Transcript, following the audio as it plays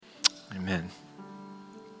Amen.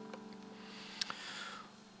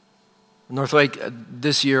 Northlake,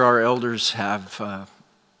 this year our elders have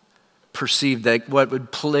perceived that what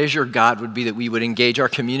would pleasure God would be that we would engage our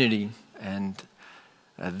community. And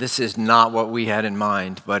this is not what we had in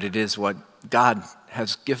mind, but it is what God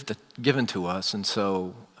has given to us. And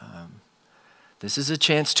so this is a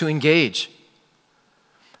chance to engage,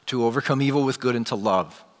 to overcome evil with good and to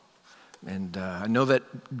love. And I know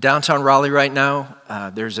that downtown Raleigh right now,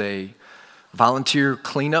 there's a volunteer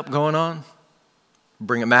cleanup going on.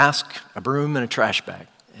 Bring a mask, a broom, and a trash bag.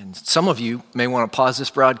 And some of you may want to pause this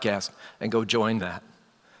broadcast and go join that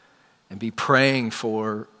and be praying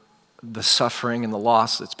for the suffering and the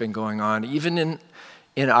loss that's been going on, even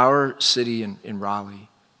in our city in Raleigh.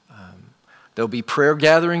 There'll be prayer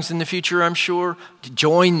gatherings in the future, I'm sure.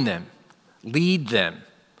 Join them, lead them.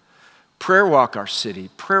 Prayer walk our city,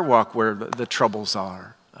 prayer walk where the troubles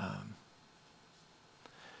are.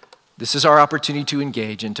 This is our opportunity to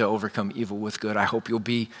engage and to overcome evil with good. I hope you'll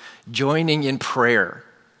be joining in prayer.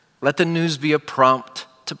 Let the news be a prompt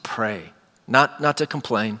to pray, not to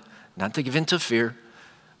complain, not to give in to fear,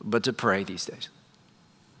 but to pray these days.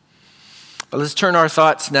 But let's turn our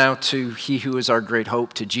thoughts now to He who is our great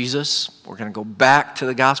hope, to Jesus. We're going to go back to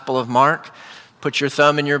the Gospel of Mark. Put your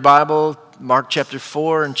thumb in your Bible, Mark chapter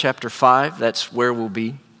 4 and chapter 5. That's where we'll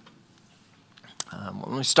be. Let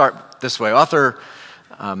me start this way. Author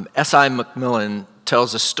S.I. McMillan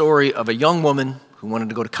tells a story of a young woman who wanted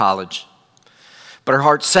to go to college. But her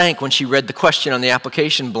heart sank when she read the question on the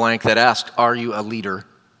application blank that asked, "Are you a leader?"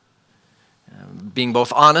 Being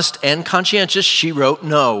both honest and conscientious, she wrote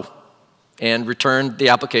no and returned the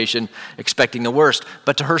application expecting the worst.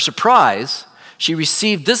 But to her surprise, she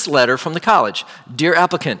received this letter from the college. "Dear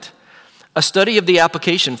applicant, a study of the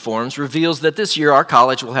application forms reveals that this year our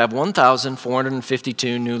college will have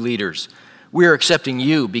 1,452 new leaders. We are accepting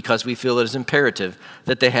you because we feel it is imperative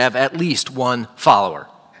that they have at least one follower."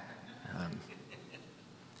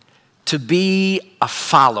 To be a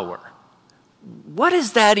follower. What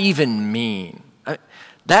does that even mean?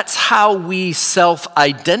 That's how we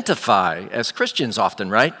self-identify as Christians often,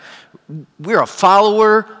 right? We're a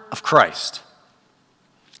follower of Christ.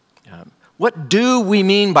 What do we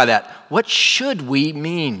mean by that? What should we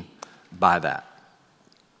mean by that?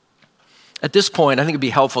 At this point, I think it'd be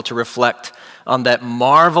helpful to reflect on that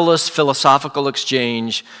marvelous philosophical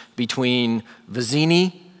exchange between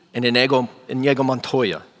Vizzini and Inigo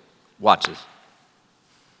Montoya. Watch this.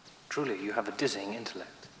 Truly, you have a dizzying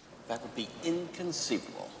intellect. That would be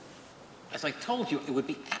inconceivable. As I told you, it would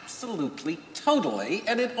be absolutely, totally,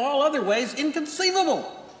 and in all other ways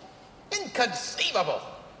inconceivable. Inconceivable!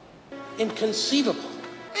 Inconceivable.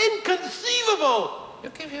 Inconceivable! You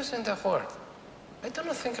keep using the word. I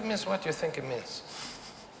don't think it means what you think it means.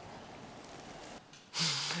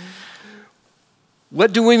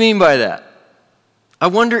 What do we mean by that? I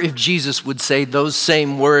wonder if Jesus would say those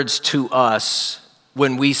same words to us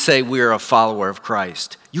when we say we're a follower of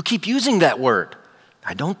Christ. You keep using that word.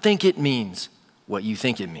 I don't think it means what you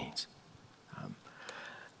think it means.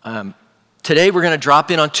 Today we're going to drop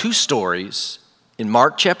in on two stories in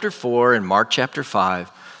Mark chapter 4 and Mark chapter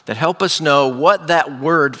 5 that help us know what that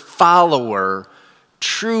word follower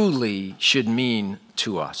truly should mean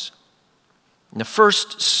to us. And the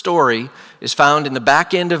first story is found in the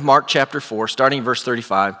back end of Mark chapter 4, starting in verse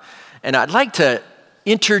 35. And I'd like to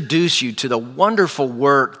introduce you to the wonderful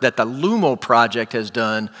work that the Lumo Project has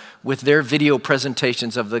done with their video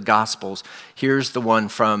presentations of the Gospels. Here's the one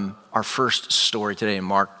from our first story today in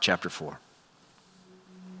Mark chapter 4.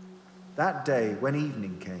 That day, when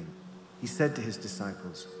evening came, he said to his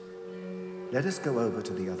disciples, "Let us go over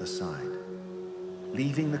to the other side."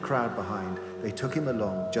 Leaving the crowd behind, they took him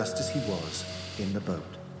along just as he was in the boat.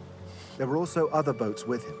 There were also other boats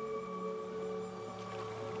with him.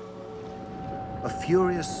 A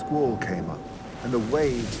furious squall came up, and the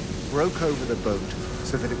waves broke over the boat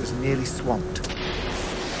so that it was nearly swamped.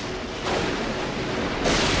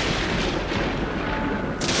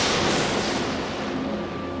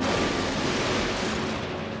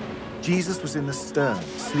 Jesus was in the stern,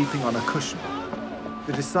 sleeping on a cushion.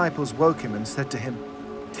 The disciples woke him and said to him,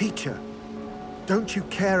 "Teacher, don't you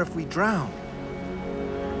care if we drown?"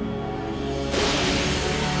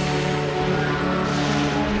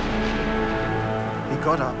 He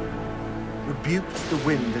got up, rebuked the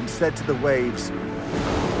wind, and said to the waves,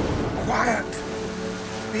 "Quiet,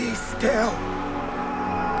 be still."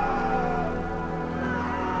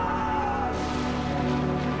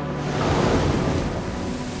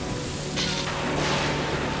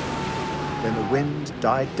 Then the wind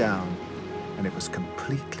died down, and it was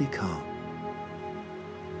completely calm.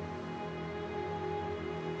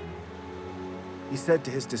 He said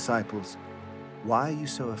to his disciples, "Why are you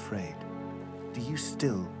so afraid? Do you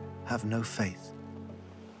still have no faith?"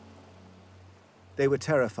 They were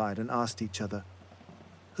terrified and asked each other,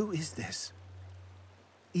 "Who is this?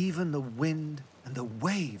 Even the wind and the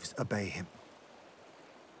waves obey him."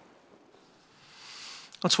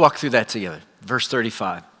 Let's walk through that together. Verse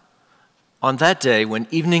 35. On that day, when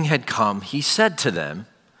evening had come, he said to them,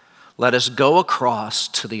 "Let us go across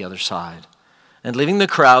to the other side." And leaving the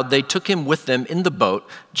crowd, they took him with them in the boat,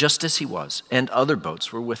 just as he was, and other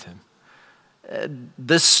boats were with him.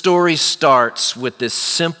 This story starts with this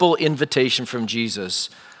simple invitation from Jesus.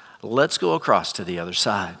 Let's go across to the other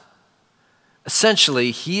side. Essentially,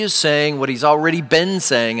 he is saying what he's already been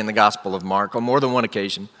saying in the Gospel of Mark on more than one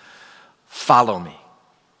occasion. Follow me.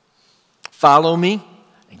 Follow me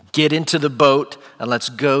and get into the boat and let's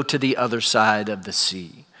go to the other side of the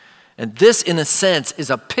sea. And this, in a sense, is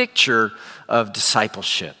a picture of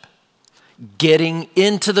discipleship. Getting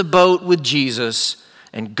into the boat with Jesus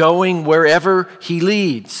and going wherever he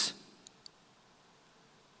leads.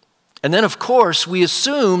 And then, of course, we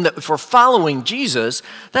assume that if we're following Jesus,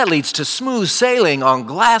 that leads to smooth sailing on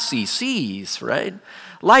glassy seas, right?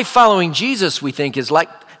 Life following Jesus, we think, is like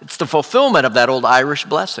it's the fulfillment of that old Irish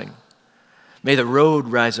blessing. May the road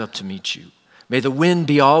rise up to meet you. May the wind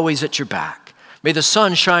be always at your back. May the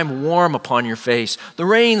sun shine warm upon your face. The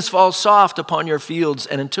rains fall soft upon your fields.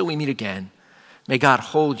 And until we meet again, may God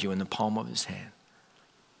hold you in the palm of his hand.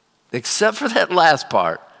 Except for that last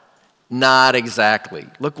part, not exactly.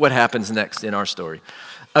 Look what happens next in our story.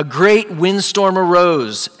 A great windstorm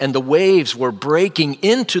arose, and the waves were breaking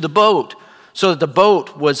into the boat, so that the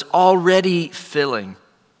boat was already filling.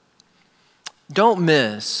 Don't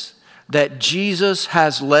miss that Jesus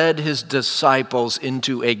has led his disciples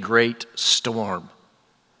into a great storm.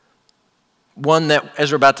 One that,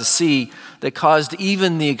 as we're about to see, that caused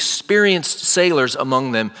even the experienced sailors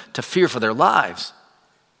among them to fear for their lives.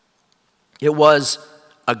 It was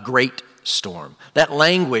a great storm. That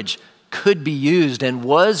language could be used and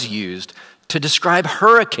was used to describe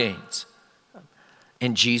hurricanes.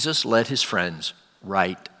 And Jesus led his friends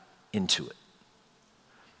right into it.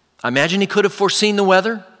 I imagine he could have foreseen the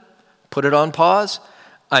weather, put it on pause.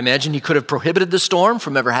 I imagine he could have prohibited the storm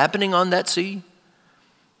from ever happening on that sea.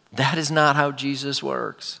 That is not how Jesus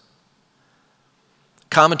works.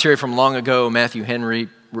 Commentary from long ago, Matthew Henry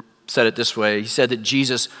said it this way. He said that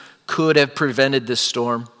Jesus could have prevented this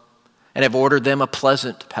storm and have ordered them a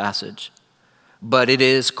pleasant passage, but it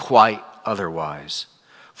is quite otherwise.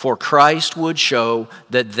 For Christ would show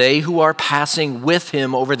that they who are passing with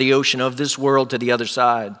him over the ocean of this world to the other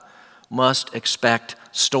side must expect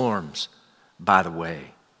storms by the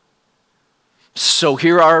way. So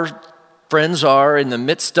here our friends are in the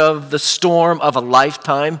midst of the storm of a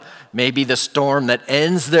lifetime, maybe the storm that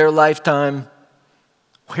ends their lifetime.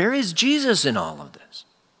 Where is Jesus in all of this?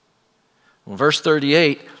 Well, verse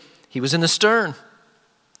 38, he was in the stern,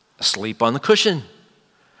 asleep on the cushion.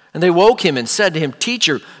 And they woke him and said to him,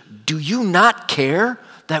 "Teacher, do you not care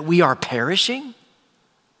that we are perishing?"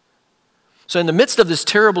 So in the midst of this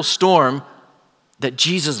terrible storm that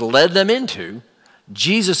Jesus led them into,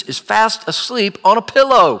 Jesus is fast asleep on a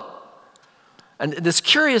pillow. And this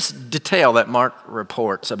curious detail that Mark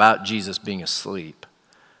reports about Jesus being asleep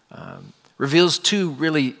reveals two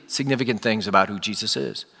really significant things about who Jesus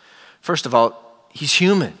is. First of all, he's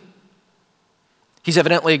human. He's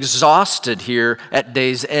evidently exhausted here at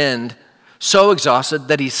day's end, so exhausted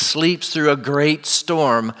that he sleeps through a great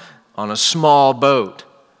storm on a small boat.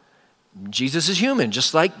 Jesus is human,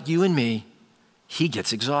 just like you and me. He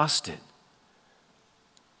gets exhausted.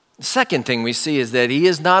 The second thing we see is that he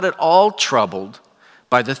is not at all troubled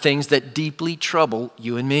by the things that deeply trouble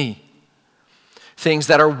you and me. Things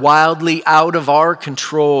that are wildly out of our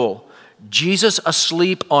control. Jesus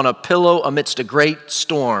asleep on a pillow amidst a great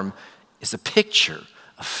storm is a picture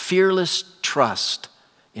of fearless trust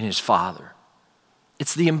in his Father.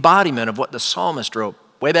 It's the embodiment of what the psalmist wrote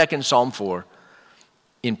way back in Psalm 4.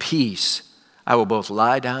 In peace, I will both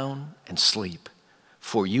lie down and sleep.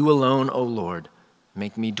 For you alone, O Lord,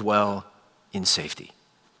 make me dwell in safety.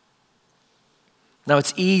 Now,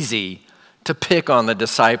 it's easy to pick on the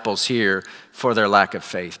disciples here for their lack of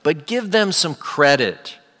faith, but give them some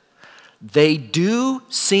credit. They do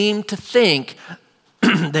seem to think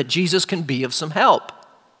that Jesus can be of some help.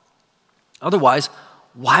 Otherwise,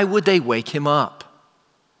 why would they wake him up?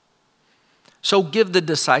 So give the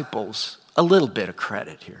disciples a little bit of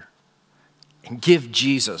credit here and give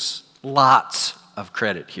Jesus lots of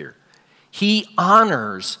credit here. He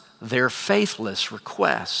honors their faithless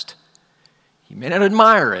request. He may not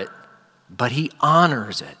admire it, but he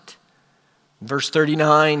honors it. Verse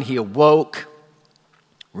 39, he awoke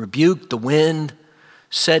rebuked the wind,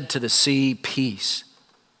 said to the sea, "Peace,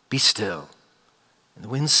 be still." And the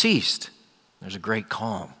wind ceased. There's a great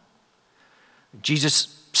calm.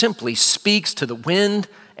 Jesus simply speaks to the wind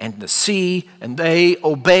and the sea, and they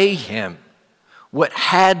obey him. What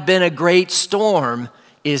had been a great storm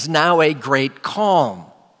is now a great calm.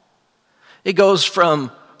 It goes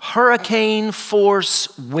from hurricane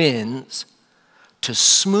force winds to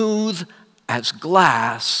smooth as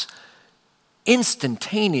glass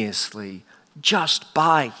instantaneously just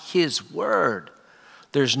by his word.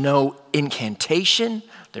 There's no incantation.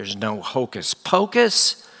 There's no hocus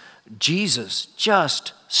pocus. Jesus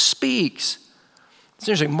just speaks. It's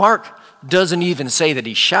interesting. Mark doesn't even say that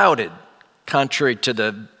he shouted, contrary to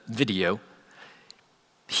the video.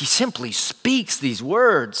 He simply speaks these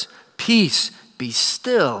words, "Peace, be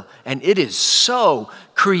still." And it is so.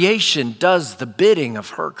 Creation does the bidding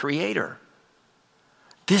of her creator.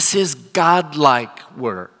 This is godlike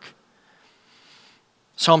work.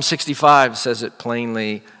 Psalm 65 says it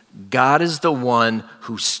plainly. God is the one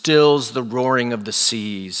who stills the roaring of the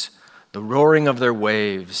seas, the roaring of their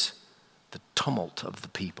waves, the tumult of the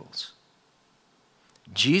peoples.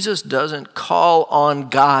 Jesus doesn't call on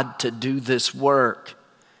God to do this work.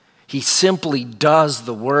 He simply does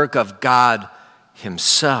the work of God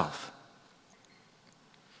himself.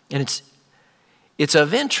 And it's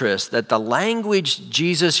of interest that the language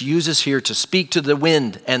Jesus uses here to speak to the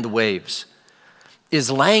wind and the waves is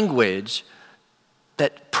language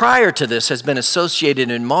that prior to this has been associated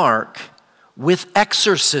in Mark with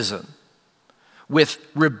exorcism, with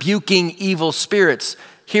rebuking evil spirits.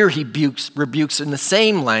 Here he rebukes in the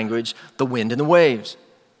same language the wind and the waves.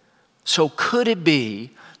 So could it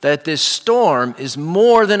be that this storm is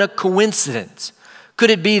more than a coincidence? Could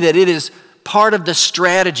it be that it is part of the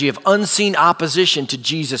strategy of unseen opposition to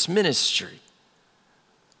Jesus' ministry?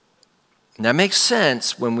 And that makes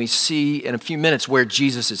sense when we see in a few minutes where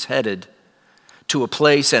Jesus is headed, to a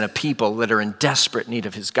place and a people that are in desperate need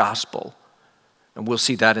of his gospel. And we'll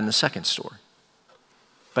see that in the second story.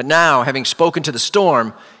 But now, having spoken to the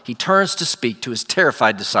storm, he turns to speak to his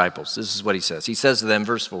terrified disciples. This is what he says. He says to them,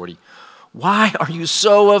 verse 40, "Why are you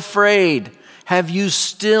so afraid? Have you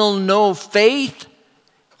still no faith?"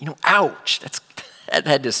 Ouch, that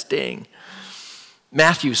had to sting.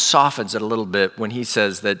 Matthew softens it a little bit when he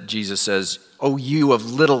says that Jesus says, "Oh, you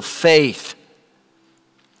of little faith."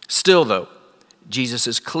 Still, though, Jesus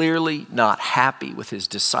is clearly not happy with his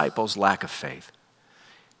disciples' lack of faith.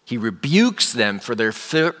 He rebukes them for their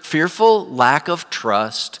fearful lack of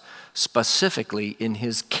trust, specifically in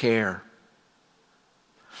his care.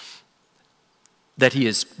 That he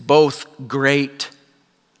is both great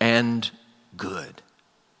and good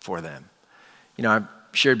for them. I've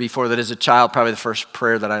shared before that as a child, probably the first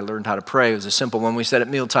prayer that I learned how to pray was a simple one we said at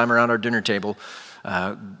mealtime around our dinner table.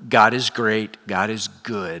 God is great, God is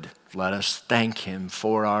good. Let us thank him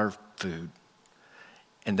for our food.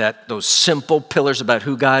 And that those simple pillars about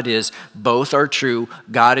who God is, both are true.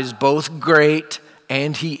 God is both great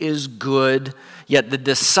and he is good. Yet the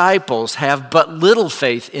disciples have but little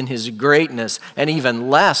faith in his greatness and even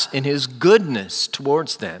less in his goodness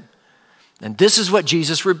towards them. And this is what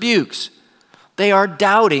Jesus rebukes. They are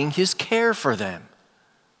doubting his care for them.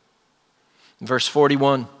 In verse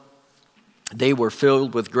 41, they were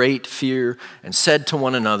filled with great fear and said to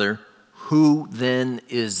one another, "Who then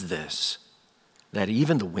is this, that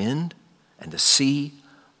even the wind and the sea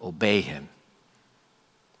obey him?"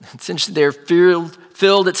 Since they're filled,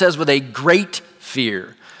 it says, with a great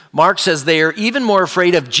fear. Mark says they are even more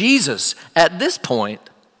afraid of Jesus at this point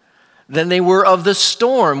than they were of the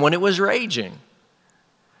storm when it was raging.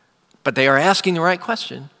 But they are asking the right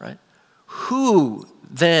question, right? Who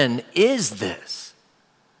then is this?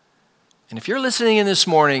 And if you're listening in this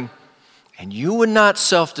morning and you would not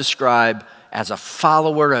self-describe as a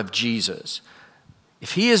follower of Jesus,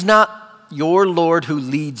 if he is not your Lord who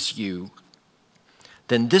leads you,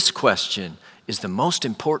 then this question is the most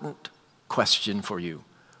important question for you.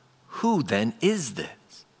 Who then is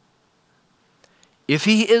this? If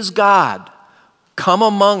he is God, come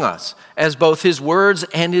among us, as both his words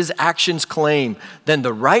and his actions claim, then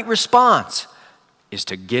the right response is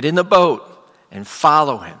to get in the boat and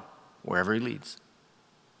follow him wherever he leads.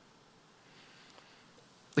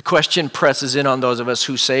 The question presses in on those of us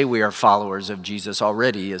who say we are followers of Jesus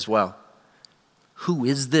already as well. Who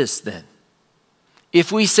is this then?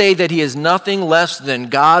 If we say that he is nothing less than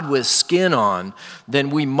God with skin on, then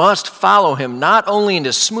we must follow him not only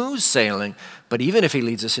into smooth sailing, but even if he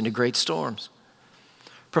leads us into great storms.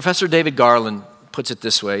 Professor David Garland puts it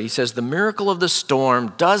this way. He says, the miracle of the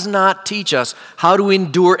storm does not teach us how to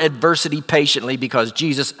endure adversity patiently because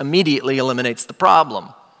Jesus immediately eliminates the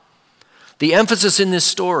problem. The emphasis in this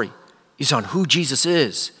story is on who Jesus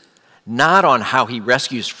is, not on how he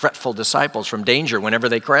rescues fretful disciples from danger whenever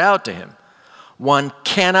they cry out to him. One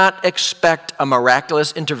cannot expect a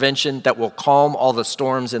miraculous intervention that will calm all the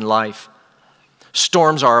storms in life.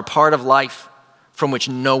 Storms are a part of life from which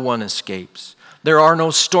no one escapes. There are no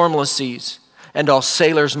stormless seas, and all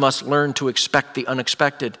sailors must learn to expect the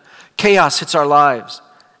unexpected. Chaos hits our lives,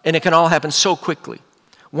 and it can all happen so quickly.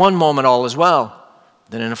 One moment all is well,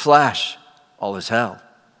 then in a flash, all is hell.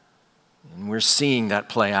 And we're seeing that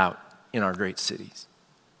play out in our great cities.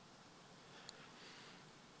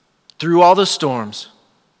 Through all the storms,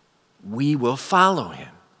 we will follow him.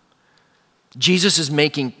 Jesus is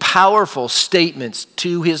making powerful statements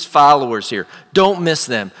to his followers here. Don't miss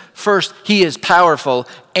them. First, he is powerful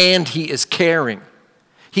and he is caring.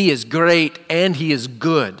 He is great and he is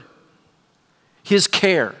good. His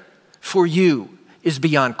care for you is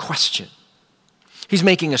beyond question. He's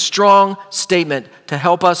making a strong statement to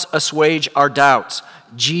help us assuage our doubts.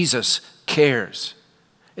 Jesus cares.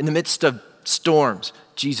 In the midst of storms,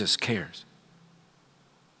 Jesus cares.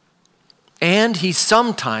 And he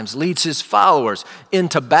sometimes leads his followers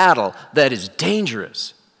into battle that is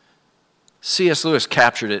dangerous. C.S. Lewis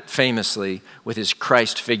captured it famously with his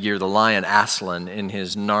Christ figure, the lion Aslan, in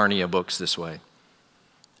his Narnia books this way.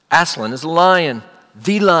 Aslan is a lion,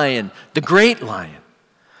 the great lion.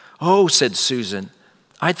 Oh, said Susan,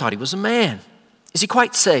 I thought he was a man. Is he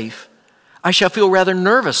quite safe? I shall feel rather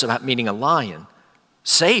nervous about meeting a lion.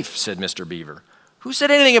 Safe, said Mr. Beaver. Who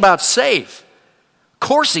said anything about safe? Of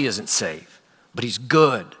course he isn't safe, but he's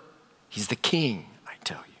good. He's the king, I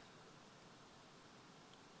tell you.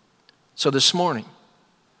 So this morning,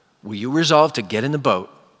 will you resolve to get in the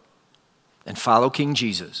boat and follow King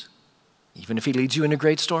Jesus, even if he leads you into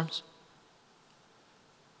great storms?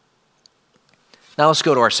 Now let's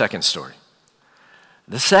go to our second story.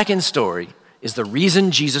 The second story is the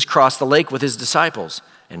reason Jesus crossed the lake with his disciples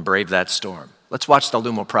and braved that storm. Let's watch the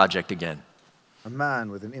Lumo Project again. A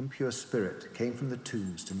man with an impure spirit came from the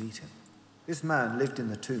tombs to meet him. This man lived in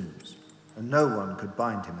the tombs, and no one could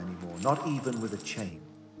bind him anymore, not even with a chain.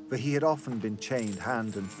 For he had often been chained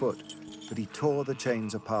hand and foot, but he tore the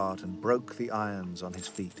chains apart and broke the irons on his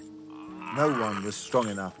feet. No one was strong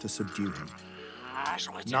enough to subdue him.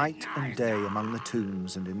 Night and day among the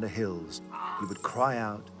tombs and in the hills, he would cry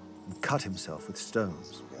out and cut himself with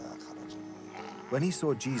stones. When he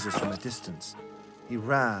saw Jesus from a distance, he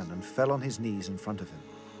ran and fell on his knees in front of him.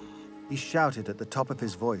 He shouted at the top of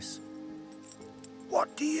his voice,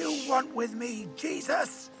 "What do you want with me,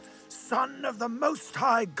 Jesus, Son of the Most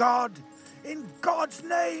High God? In God's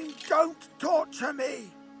name, don't torture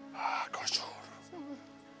me!"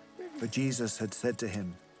 But Jesus had said to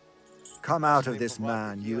him, "Come out of this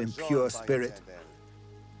man, you impure spirit."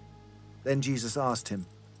 Then Jesus asked him,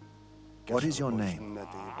 "What is your name?"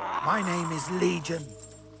 "My name is Legion,"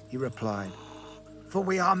 he replied, "for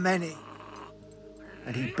we are many."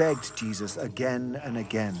 And he begged Jesus again and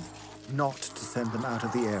again not to send them out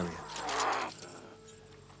of the area.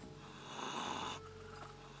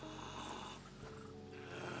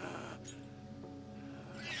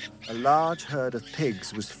 A large herd of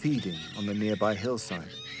pigs was feeding on the nearby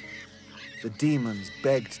hillside. The demons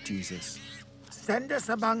begged Jesus, "Send us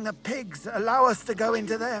among the pigs, allow us to go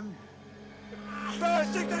into them." He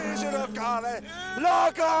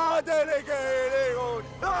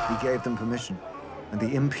gave them permission, and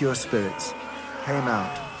the impure spirits came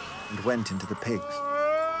out and went into the pigs.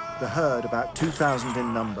 The herd, about 2,000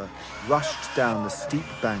 in number, rushed down the steep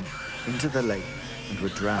bank into the lake and were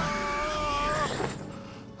drowned.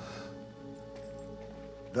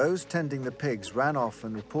 Those tending the pigs ran off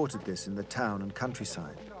and reported this in the town and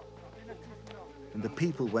countryside. And the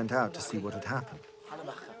people went out to see what had happened.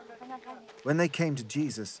 When they came to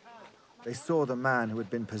Jesus, they saw the man who had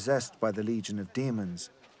been possessed by the legion of demons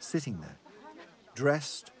sitting there,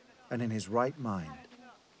 dressed and in his right mind,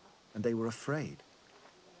 and they were afraid.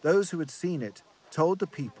 Those who had seen it told the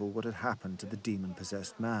people what had happened to the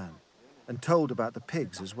demon-possessed man, and told about the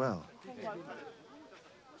pigs as well.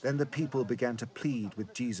 Then the people began to plead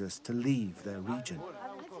with Jesus to leave their region.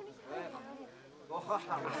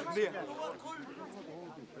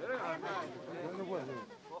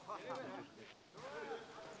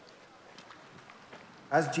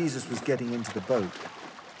 As Jesus was getting into the boat,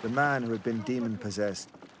 the man who had been demon-possessed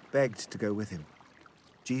begged to go with him.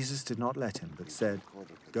 Jesus did not let him, but said,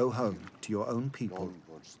 "Go home to your own people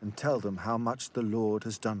and tell them how much the Lord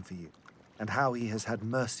has done for you and how he has had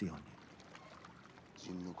mercy on you."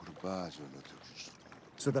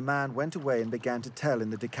 So the man went away and began to tell in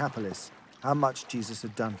the Decapolis how much Jesus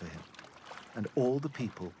had done for him, and all the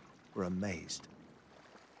people were amazed.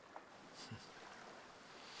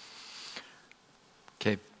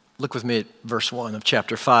 Okay, look with me at verse 1 of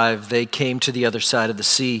chapter 5. They came to the other side of the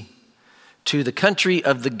sea, to the country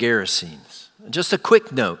of the Gerasenes. Just a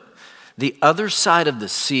quick note, the other side of the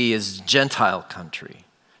sea is Gentile country,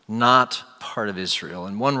 not part of Israel.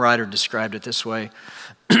 And one writer described it this way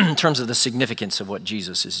in terms of the significance of what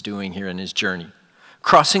Jesus is doing here in his journey.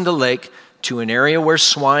 Crossing the lake to an area where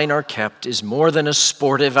swine are kept is more than a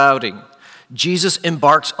sportive outing. Jesus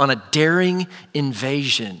embarks on a daring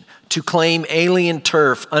invasion to claim alien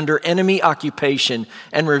turf under enemy occupation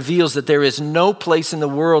and reveals that there is no place in the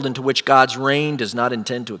world into which God's reign does not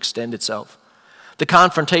intend to extend itself. The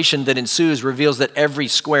confrontation that ensues reveals that every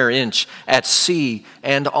square inch at sea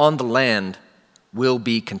and on the land will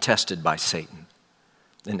be contested by Satan.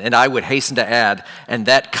 And I would hasten to add, and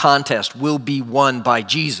that contest will be won by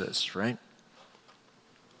Jesus, right?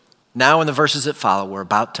 Now in the verses that follow, we're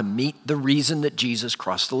about to meet the reason that Jesus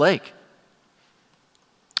crossed the lake.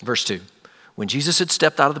 Verse 2, when Jesus had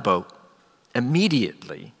stepped out of the boat,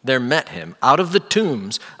 immediately there met him out of the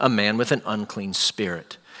tombs a man with an unclean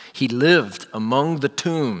spirit. He lived among the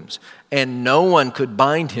tombs, and no one could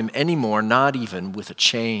bind him anymore, not even with a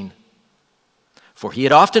chain. For he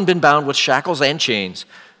had often been bound with shackles and chains,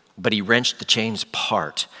 but he wrenched the chains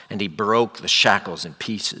apart, and he broke the shackles in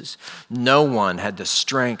pieces. No one had the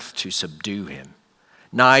strength to subdue him.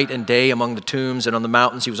 Night and day among the tombs and on the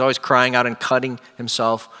mountains, he was always crying out and cutting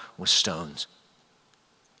himself with stones.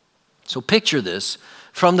 So picture this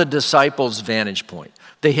from the disciples' vantage point.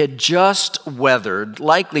 They had just weathered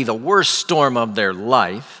likely the worst storm of their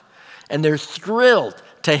life, and they're thrilled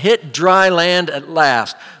to hit dry land at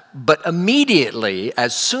last. But immediately,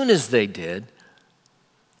 as soon as they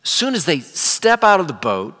step out of the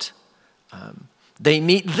boat, they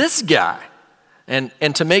meet this guy.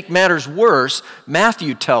 And to make matters worse,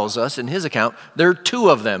 Matthew tells us in his account, there are two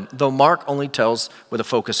of them, though Mark only tells with a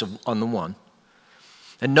focus on the one.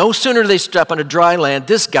 And no sooner do they step onto dry land,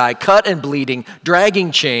 this guy, cut and bleeding, dragging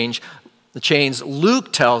the chains,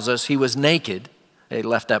 Luke tells us he was naked. They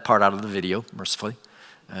left that part out of the video, mercifully.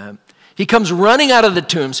 He comes running out of the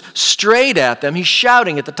tombs, straight at them. He's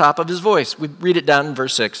shouting at the top of his voice. We read it down in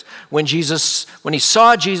verse 6. When he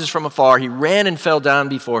saw Jesus from afar, he ran and fell down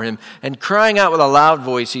before him, and crying out with a loud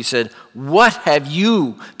voice, he said, "What have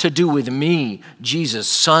you to do with me, Jesus,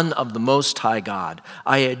 Son of the Most High God?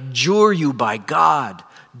 I adjure you by God,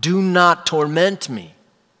 do not torment me."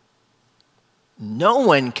 No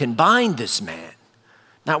one can bind this man,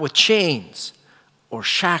 not with chains or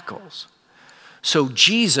shackles. So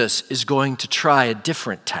Jesus is going to try a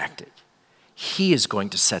different tactic. He is going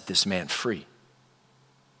to set this man free.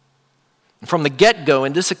 From the get-go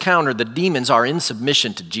in this encounter, the demons are in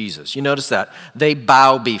submission to Jesus. You notice that. They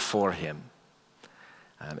bow before him.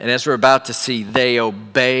 And as we're about to see, they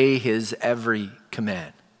obey his every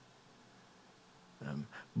command.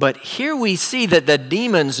 But here we see that the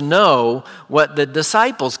demons know what the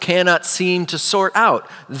disciples cannot seem to sort out.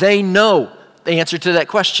 They know the answer to that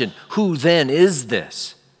question. Who then is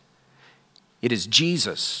this? It is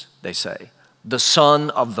Jesus, they say, the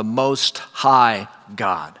Son of the Most High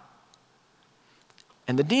God.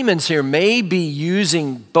 And the demons here may be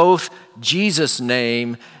using both Jesus'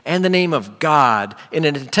 name and the name of God in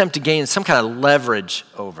an attempt to gain some kind of leverage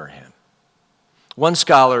over him. One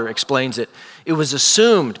scholar explains it. It was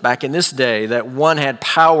assumed back in this day that one had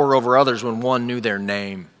power over others when one knew their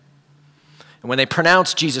name. And when they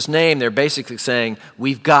pronounce Jesus' name, they're basically saying,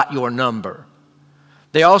 "We've got your number."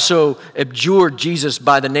 They also adjured Jesus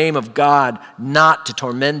by the name of God not to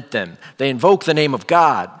torment them. They invoke the name of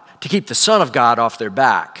God to keep the Son of God off their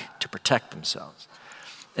back, to protect themselves.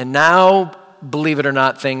 And now, believe it or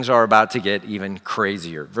not, things are about to get even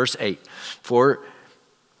crazier. Verse 8, for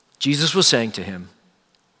Jesus was saying to him,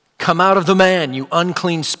 "Come out of the man, you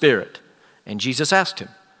unclean spirit." And Jesus asked him,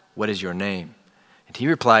 "What is your name?" And he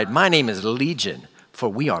replied, "My name is Legion, for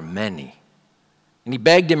we are many." And he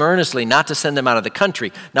begged him earnestly not to send them out of the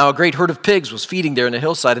country. Now a great herd of pigs was feeding there in the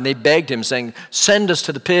hillside, and they begged him, saying, "Send us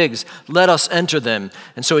to the pigs, let us enter them."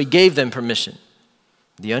 And so he gave them permission.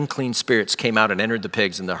 The unclean spirits came out and entered the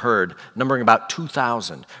pigs, and the herd, numbering about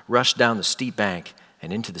 2,000, rushed down the steep bank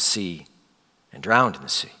and into the sea and drowned in the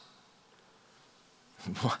sea.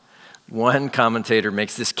 One commentator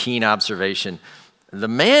makes this keen observation. The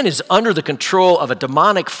man is under the control of a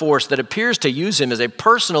demonic force that appears to use him as a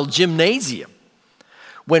personal gymnasium.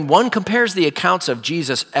 When one compares the accounts of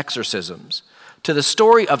Jesus' exorcisms to the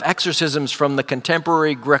story of exorcisms from the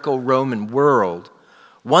contemporary Greco-Roman world,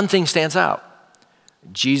 one thing stands out.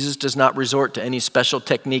 Jesus does not resort to any special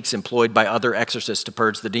techniques employed by other exorcists to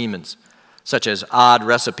purge the demons. such as odd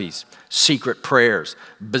recipes, secret prayers,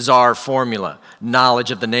 bizarre formula,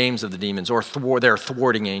 knowledge of the names of the demons, or their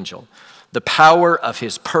thwarting angel. The power of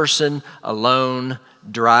his person alone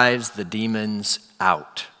drives the demons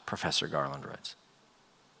out, Professor Garland writes.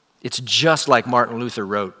 It's just like Martin Luther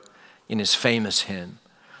wrote in his famous hymn,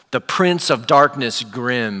 "The Prince of Darkness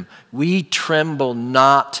grim, we tremble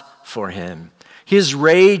not for him. His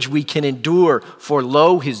rage we can endure, for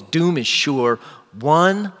lo, his doom is sure.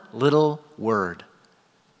 One little word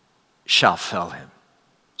shall fell him."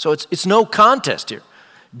 So it's no contest here.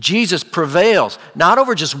 Jesus prevails, not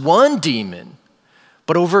over just one demon,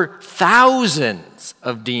 but over thousands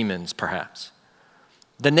of demons, perhaps.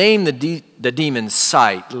 The name the demons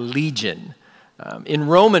cite, legion, in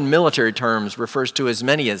Roman military terms refers to as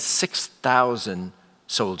many as 6,000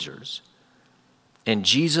 soldiers. And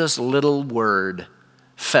Jesus' little word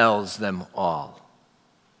fells them all.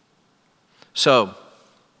 So,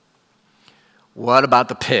 what about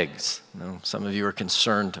the pigs? Some of you are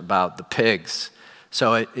concerned about the pigs.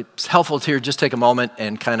 So it's helpful to just take a moment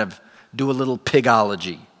and kind of do a little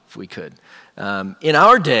pigology, if we could. In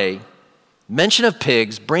our day, mention of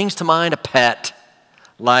pigs brings to mind a pet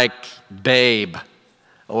like Babe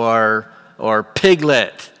or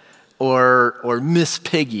Piglet or Miss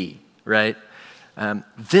Piggy, right?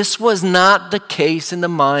 This was not the case in the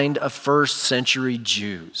mind of first century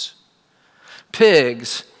Jews.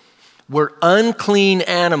 Pigs were unclean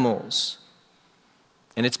animals.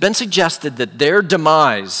 And it's been suggested that their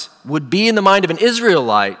demise would be in the mind of an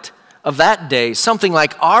Israelite of that day, something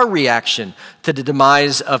like our reaction to the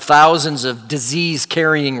demise of thousands of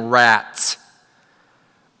disease-carrying rats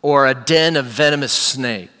or a den of venomous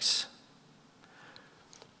snakes.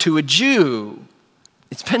 To a Jew,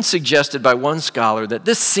 it's been suggested by one scholar that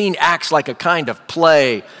this scene acts like a kind of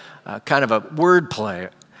play, kind of a word play.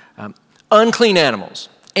 Unclean animals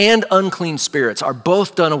and unclean spirits are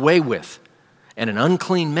both done away with, and an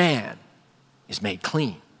unclean man is made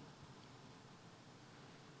clean.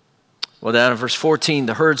 Well, down in verse 14,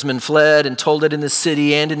 the herdsmen fled and told it in the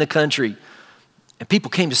city and in the country. And people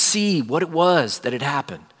came to see what it was that had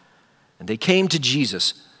happened. And they came to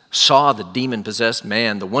Jesus, saw the demon-possessed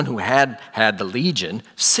man, the one who had the legion,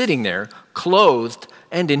 sitting there, clothed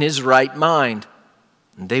and in his right mind.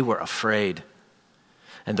 And they were afraid.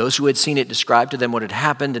 And those who had seen it described to them what had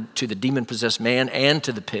happened to the demon-possessed man and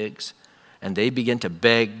to the pigs. And they began to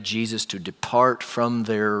beg Jesus to depart from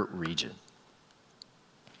their region.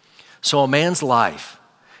 So a man's life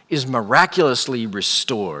is miraculously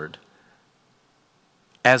restored.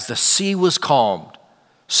 As the sea was calmed,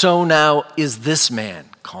 so now is this man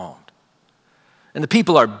calmed. And the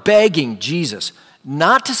people are begging Jesus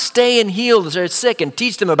not to stay and heal their sick and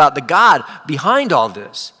teach them about the God behind all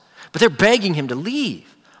this, but they're begging him to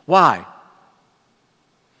leave. Why?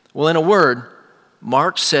 Well, in a word,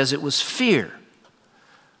 Mark says it was fear,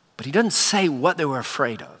 but he doesn't say what they were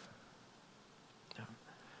afraid of.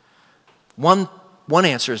 One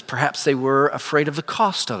answer is perhaps they were afraid of the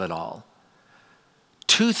cost of it all.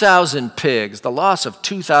 2,000 pigs, the loss of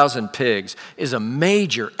 2,000 pigs is a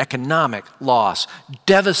major economic loss,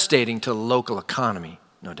 devastating to the local economy,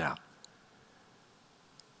 no doubt.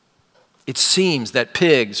 It seems that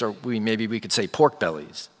pigs, or maybe we could say pork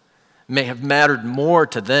bellies, may have mattered more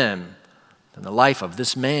to them than the life of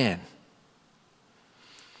this man.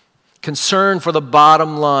 Concern for the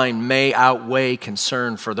bottom line may outweigh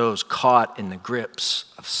concern for those caught in the grips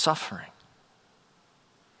of suffering.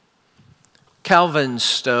 Calvin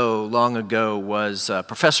Stowe, long ago, was a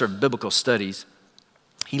professor of biblical studies.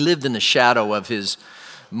 He lived in the shadow of his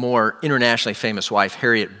more internationally famous wife,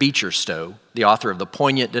 Harriet Beecher Stowe, the author of the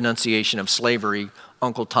poignant denunciation of slavery,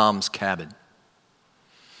 Uncle Tom's Cabin.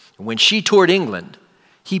 When she toured England,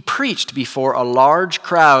 he preached before a large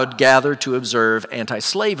crowd gathered to observe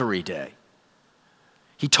Anti-Slavery Day.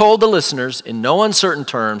 He told the listeners in no uncertain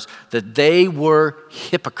terms that they were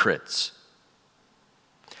hypocrites.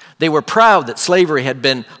 They were proud that slavery had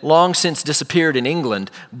been long since disappeared in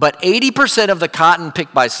England, but 80% of the cotton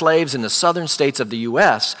picked by slaves in the southern states of the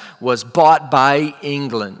U.S. was bought by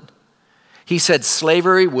England. He said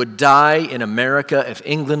slavery would die in America if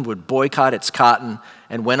England would boycott its cotton,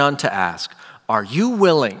 and went on to ask, "Are you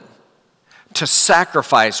willing to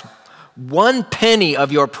sacrifice 1 penny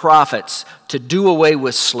of your profits to do away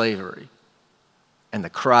with slavery?" And the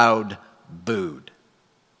crowd booed.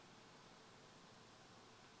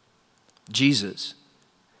 Jesus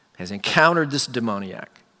has encountered this demoniac.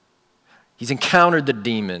 He's encountered the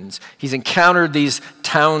demons. He's encountered these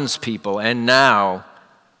townspeople, and now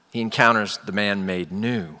he encounters the man made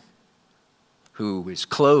new, who is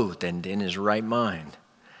clothed and in his right mind.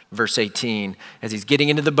 Verse 18, as he's getting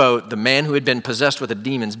into the boat, the man who had been possessed with the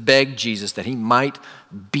demons begged Jesus that he might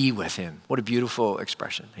be with him. What a beautiful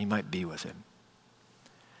expression. He might be with him.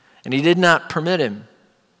 And he did not permit him,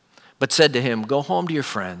 but said to him, "Go home to your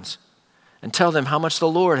friends and tell them how much the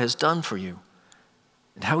Lord has done for you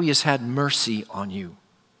and how he has had mercy on you."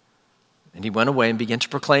 And he went away and began to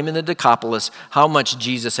proclaim in the Decapolis how much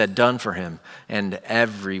Jesus had done for him, and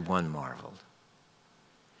everyone marveled.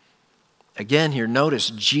 Again here, notice,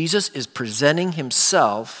 Jesus is presenting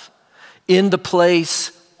himself in the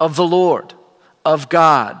place of the Lord, of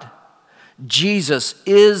God. Jesus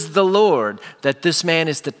is the Lord that this man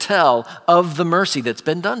is to tell of the mercy that's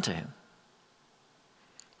been done to him.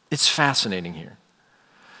 It's fascinating here.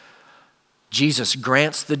 Jesus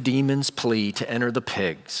grants the demon's plea to enter the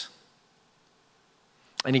pigs.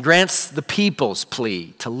 And he grants the people's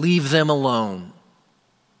plea to leave them alone.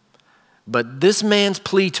 But this man's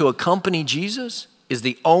plea to accompany Jesus is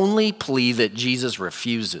the only plea that Jesus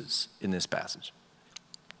refuses in this passage.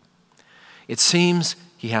 It seems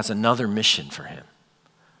he has another mission for him.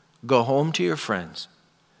 Go home to your friends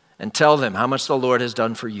and tell them how much the Lord has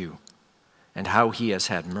done for you and how he has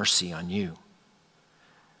had mercy on you.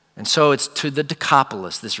 And so it's to the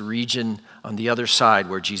Decapolis, this region on the other side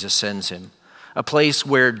where Jesus sends him. A place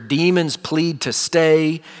where demons plead to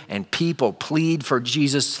stay and people plead for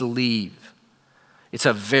Jesus to leave. It's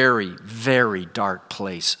a very, very dark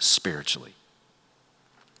place spiritually.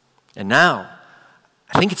 And now,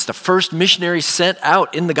 I think it's the first missionary sent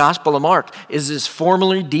out in the Gospel of Mark is this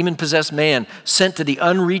formerly demon-possessed man sent to the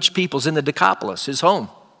unreached peoples in the Decapolis, his home.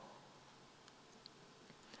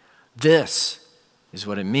 This is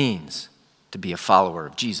what it means to be a follower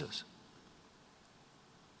of Jesus.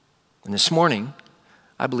 And this morning,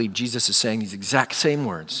 I believe Jesus is saying these exact same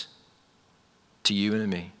words to you and to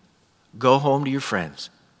me. Go home to your friends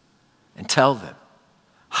and tell them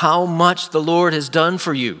how much the Lord has done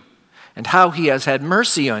for you and how he has had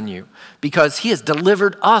mercy on you because he has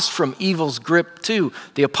delivered us from evil's grip too.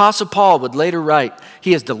 The Apostle Paul would later write,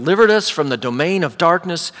 he has delivered us from the domain of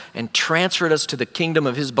darkness and transferred us to the kingdom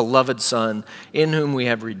of his beloved Son, in whom we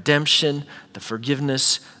have redemption, the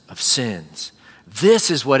forgiveness of sins.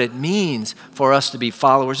 This is what it means for us to be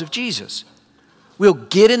followers of Jesus. We'll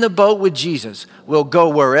get in the boat with Jesus. We'll go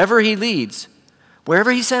wherever he leads,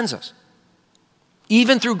 wherever he sends us,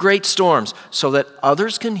 even through great storms, so that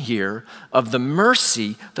others can hear of the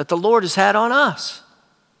mercy that the Lord has had on us.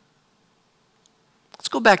 Let's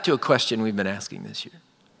go back to a question we've been asking this year.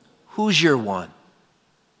 Who's your one?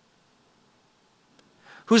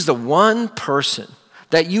 Who's the one person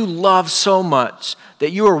that you love so much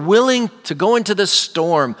that you are willing to go into the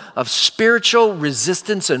storm of spiritual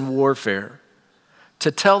resistance and warfare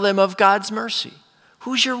to tell them of God's mercy?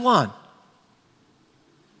 Who's your one?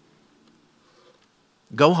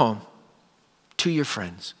 Go home to your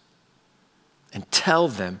friends and tell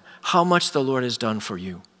them how much the Lord has done for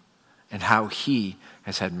you and how he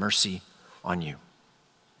has had mercy on you.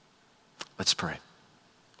 Let's pray.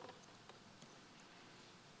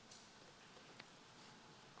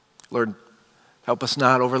 Lord, help us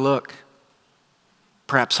not overlook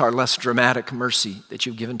perhaps our less dramatic mercy that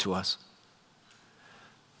you've given to us.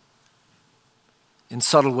 In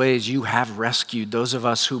subtle ways, you have rescued those of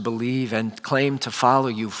us who believe and claim to follow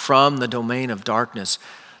you from the domain of darkness,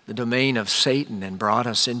 the domain of Satan, and brought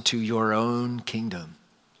us into your own kingdom.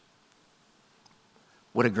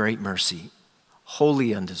 What a great mercy,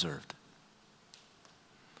 wholly undeserved.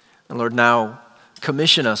 And Lord, now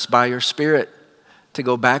commission us by your Spirit to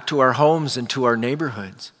go back to our homes and to our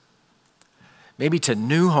neighborhoods. Maybe to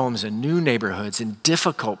new homes and new neighborhoods in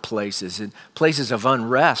difficult places, in places of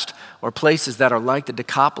unrest, or places that are like the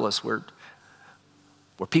Decapolis where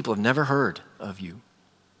people have never heard of you.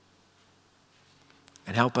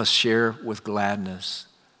 And help us share with gladness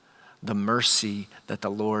the mercy that the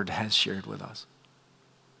Lord has shared with us.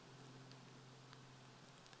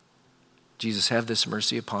 Jesus, have this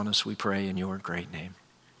mercy upon us, we pray in your great name.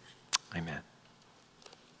 Amen.